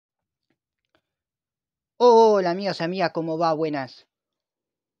Hola amigos, amigas, ¿cómo va? Buenas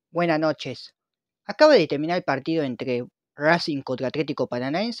noches. Acaba de terminar el partido entre Racing contra Atlético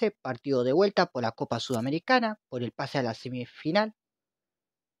Paranaense, partido de vuelta por la Copa Sudamericana, por el pase a la semifinal.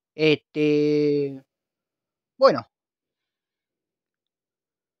 Bueno,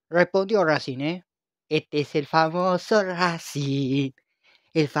 respondió Racing, ¿eh? Este es el famoso Racing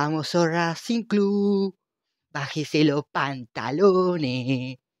Club. Bájese los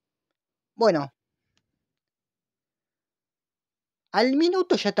pantalones. Bueno, al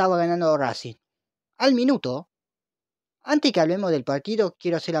minuto ya estaba ganando Racing. Al minuto. Antes que hablemos del partido,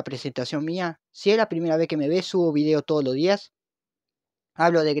 quiero hacer la presentación mía. Si es la primera vez que me ves, subo video todos los días.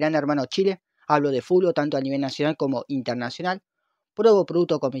 Hablo de Gran Hermano Chile, hablo de fútbol tanto a nivel nacional como internacional. Pruebo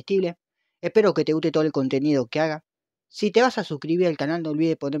productos comestibles. Espero que te guste todo el contenido que haga. Si te vas a suscribir al canal, no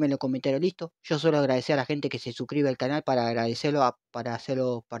olvides ponerme en los comentarios listo. Yo suelo agradecer a la gente que se suscribe al canal para agradecerlo, para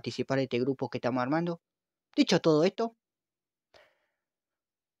hacerlo participar de este grupo que estamos armando. Dicho todo esto,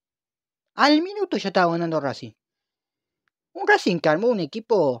 al minuto ya estaba ganando Racing. Un Racing que armó un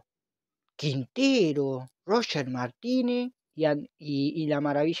equipo Quintero, Roger Martínez y la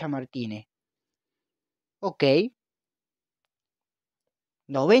Maravilla Martínez. Ok.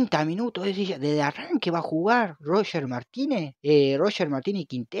 90 minutos, es decir, desde arranque va a jugar Roger Martínez. Roger Martínez y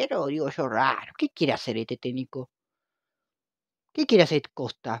Quintero, digo yo, raro. ¿Qué quiere hacer este técnico? ¿Qué quiere hacer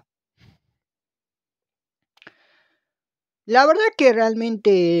Costa? La verdad que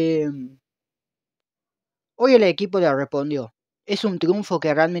realmente hoy el equipo le respondió. Es un triunfo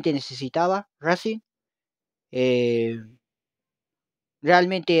que realmente necesitaba Racing.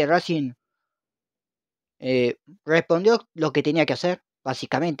 Realmente Racing respondió lo que tenía que hacer,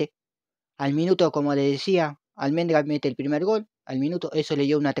 básicamente. Al minuto, como le decía, Almendra mete el primer gol. Al minuto eso le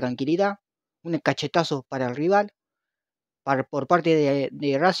dio una tranquilidad, un cachetazo para el rival. Por parte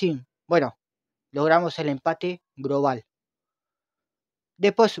de Racing, bueno, logramos el empate global.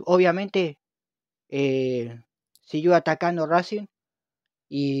 Después, obviamente, siguió atacando Racing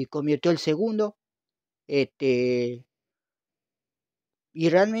y convirtió el segundo. Y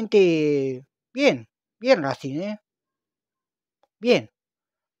realmente, bien Racing, bien.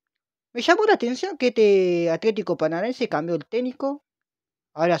 Me llamó la atención que este Atlético Paranaense cambió el técnico.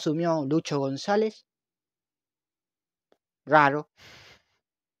 Ahora asumió Lucho González. Raro.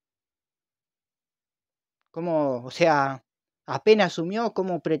 ¿Cómo, o sea, apenas asumió,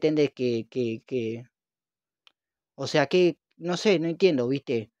 cómo pretende que... O sea, que, no sé, no entiendo,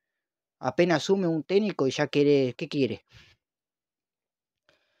 ¿viste? Apenas asume un técnico y ya quiere, ¿qué quiere?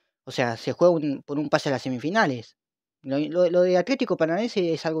 O sea, se juega por un pase a las semifinales. Lo de Atlético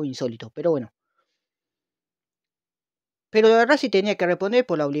Paranaense es algo insólito, pero bueno. Pero la verdad sí tenía que responder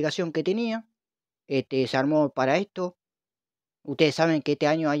por la obligación que tenía. Se armó para esto. Ustedes saben que este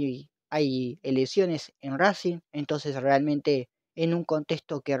año hay elecciones en Racing, entonces realmente en un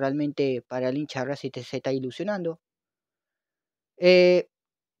contexto que realmente para el hincha de Racing se está ilusionando.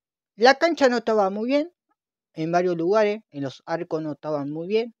 La cancha no estaba muy bien, en varios lugares, en los arcos no estaban muy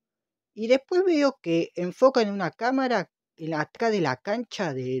bien. Y después veo que enfocan en una cámara atrás de la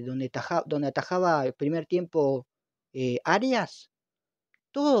cancha de donde atajaba el primer tiempo Arias.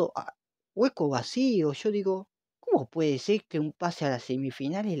 Todo hueco vacío. Yo digo, ¿cómo puede ser que un pase a la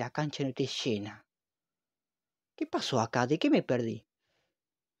semifinal y la cancha no esté llena? ¿Qué pasó acá? ¿De qué me perdí?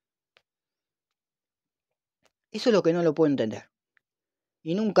 Eso es lo que no lo puedo entender.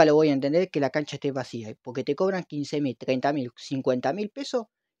 Y nunca lo voy a entender que la cancha esté vacía. Porque te cobran 15.000, 30.000, 50.000 pesos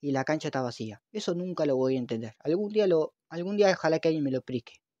y la cancha está vacía. Eso nunca lo voy a entender. Algún día ojalá que alguien me lo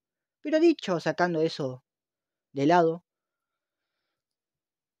explique. Pero dicho, sacando eso de lado.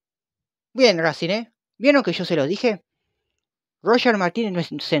 Bien, Racing, ¿vieron que yo se lo dije? Roger Martínez no es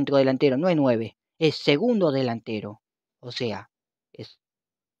centro delantero, no es 9. Es segundo delantero. O sea,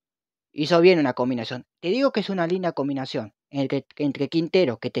 hizo bien una combinación. Te digo que es una linda combinación. Entre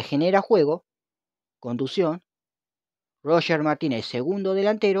Quintero, que te genera juego, conducción. Roger Martínez, segundo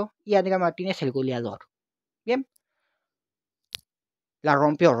delantero. Y Andrea Martínez, el goleador. Bien. La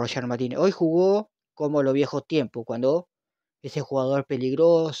rompió Roger Martínez. Hoy jugó como los viejos tiempos, cuando ese jugador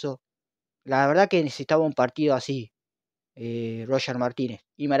peligroso. La verdad que necesitaba un partido así, Roger Martínez.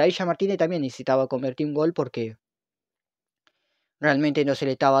 Y Maravilla Martínez también necesitaba convertir un gol porque realmente no se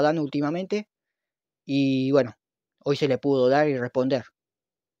le estaba dando últimamente. Y bueno, hoy se le pudo dar y responder.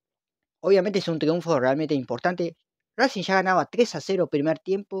 Obviamente es un triunfo realmente importante. Racing ya ganaba 3-0 primer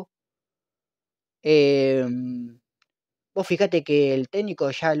tiempo. Vos fíjate que el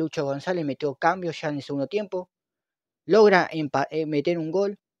técnico ya Lucho González metió cambios ya en el segundo tiempo. Logra meter un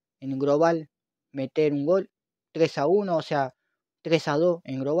gol en global, meter un gol 3-1, o sea, 3-2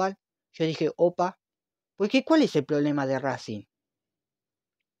 en global. Yo dije, opa, Porque ¿cuál es el problema de Racing?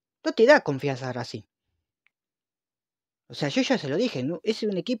 No te da confianza Racing. O sea, yo ya se lo dije, ¿no? Es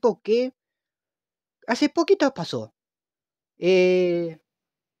un equipo que hace poquito pasó.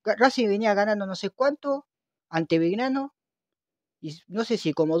 Racing venía ganando no sé cuánto ante Belgrano. Y no sé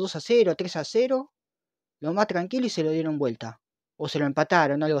si como 2-0, 3-0. Lo más tranquilo y se lo dieron vuelta. O se lo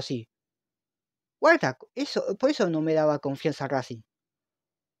empataron, algo así. Guarda, por eso no me daba confianza Racing.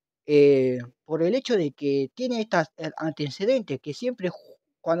 Por el hecho de que tiene estas antecedentes que siempre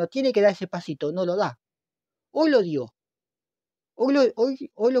cuando tiene que dar ese pasito no lo da. Hoy lo dio.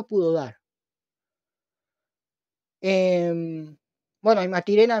 Hoy lo pudo dar. Bueno, y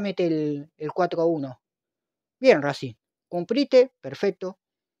Matirena mete el 4-1. Bien, Racing. Cumplite, perfecto.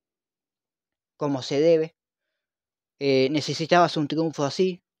 Como se debe. Necesitabas un triunfo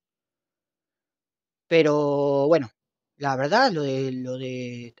así. Pero bueno, la verdad, lo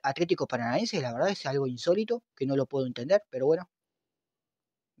de Atlético Paranaense, la verdad es algo insólito, que no lo puedo entender, pero bueno.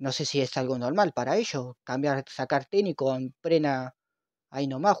 No sé si es algo normal para ellos, sacar técnico en plena, ahí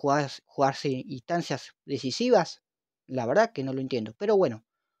nomás, jugarse instancias decisivas. La verdad que no lo entiendo, pero bueno.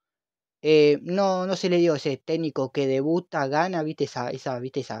 No se le dio ese técnico que debuta, gana, viste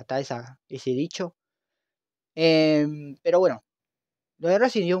ese dicho. Pero bueno, lo de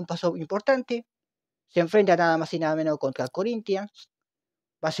Racing dio un paso importante. Se enfrenta nada más y nada menos contra Corinthians.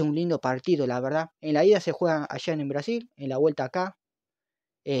 Va a ser un lindo partido, la verdad. En la ida se juega allá en Brasil, en la vuelta acá.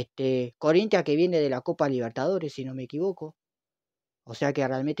 Corinthians que viene de la Copa Libertadores, si no me equivoco. O sea que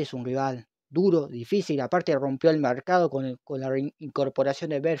realmente es un rival duro, difícil. Aparte rompió el mercado con la incorporación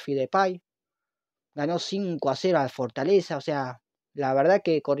de Berfi de Depay. Ganó 5-0 al Fortaleza. O sea, la verdad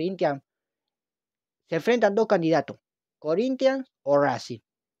que Corinthians se enfrentan dos candidatos. Corinthians o Racing.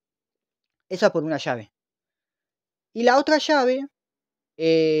 Esa por una llave. Y la otra llave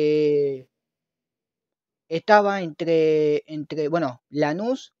estaba bueno,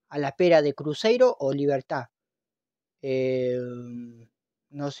 Lanús a la espera de Cruzeiro o Libertad.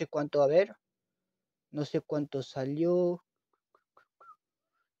 No sé cuánto, a ver. No sé cuánto salió.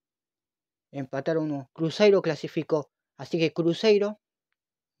 Empataron uno. Cruzeiro clasificó. Así que Cruzeiro,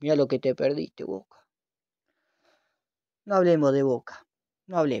 mira lo que te perdiste, Boca. No hablemos de Boca.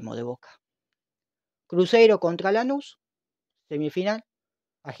 No hablemos de Boca. Cruzeiro contra Lanús, semifinal.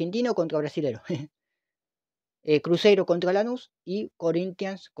 Argentino contra brasilero. Cruzeiro contra Lanús y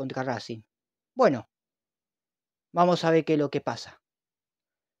Corinthians contra Racing. Bueno, vamos a ver qué es lo que pasa.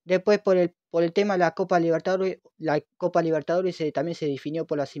 Después por el tema de la Copa Libertadores también se definió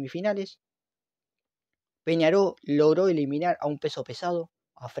por las semifinales. Peñarol logró eliminar a un peso pesado,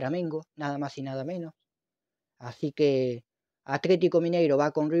 a Flamengo, nada más y nada menos. Así que Atlético Mineiro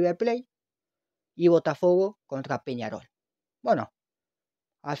va con River Plate y Botafogo contra Peñarol. Bueno,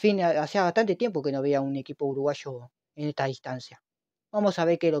 al fin hacía bastante tiempo que no veía un equipo uruguayo en esta instancia. Vamos a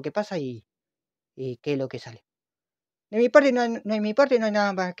ver qué es lo que pasa y qué es lo que sale. De mi parte no hay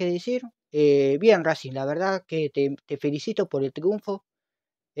nada más que decir. Bien, Racing, la verdad que te felicito por el triunfo.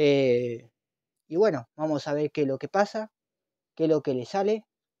 Y bueno, vamos a ver qué es lo que pasa, qué es lo que le sale.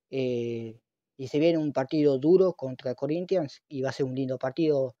 Y se viene un partido duro contra Corinthians y va a ser un lindo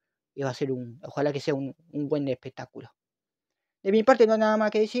partido y va a ser ojalá que sea un buen espectáculo. De mi parte no hay nada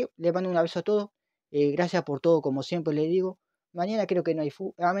más que decir. Les mando un abrazo a todos. Gracias por todo, como siempre les digo. Mañana creo que no hay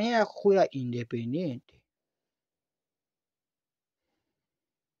fútbol. Mañana juega Independiente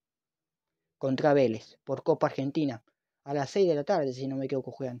contra Vélez por Copa Argentina. A las 6 de la tarde, si no me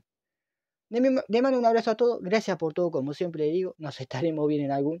equivoco, juegan. Le mando un abrazo a todos. Gracias por todo, como siempre le digo. Nos estaremos bien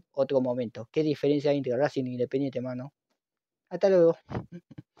en algún otro momento. ¿Qué diferencia hay entre Racing e Independiente, mano? Hasta luego.